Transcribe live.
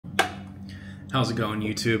How's it going,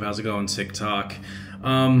 YouTube? How's it going, TikTok?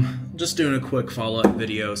 Just doing a quick follow-up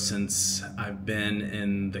video since I've been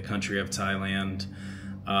in the country of Thailand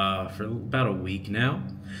for about a week now.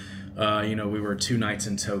 We were 2 nights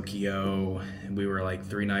in Tokyo, and we were like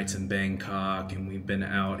 3 nights in Bangkok, and we've been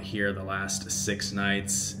out here the last 6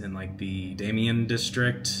 nights in like the Damian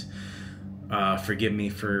district. Forgive me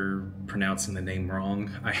for pronouncing the name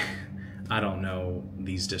wrong. I don't know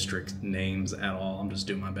these district names at all. I'm just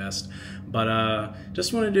doing my best. But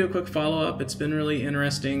just want to do a quick follow-up. It's been really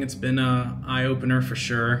interesting. It's been an eye-opener for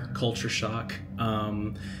sure. Culture shock.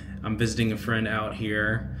 I'm visiting a friend out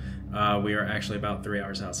here. We are actually about 3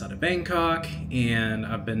 hours outside of Bangkok, and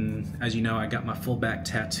I've been, as you know, I got my full back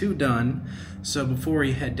tattoo done. So before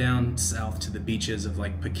we head down south to the beaches of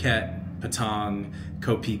like Phuket, Patong,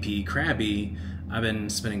 Koh Phi Phi, Krabi, I've been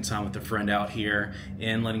spending time with a friend out here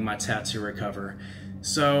and letting my tattoo recover.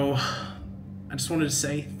 So I just wanted to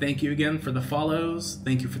say thank you again for the follows,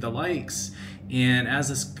 thank you for the likes, and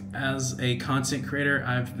as a content creator,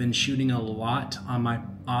 I've been shooting a lot on my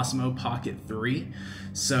Osmo Pocket 3,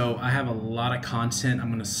 so I have a lot of content I'm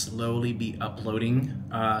going to slowly be uploading,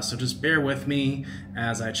 so just bear with me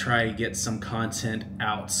as I try to get some content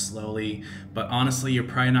out slowly. But honestly, you're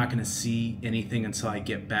probably not going to see anything until I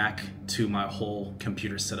get back to my whole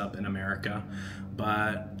computer setup in America.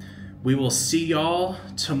 But we will see y'all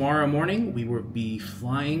tomorrow morning. We will be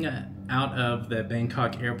flying out of the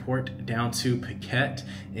Bangkok airport down to Phuket,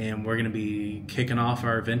 and we're going to be kicking off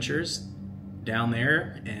our adventures down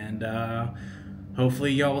there, and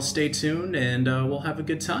hopefully y'all will stay tuned, and we'll have a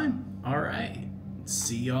good time. All right,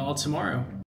 see y'all tomorrow.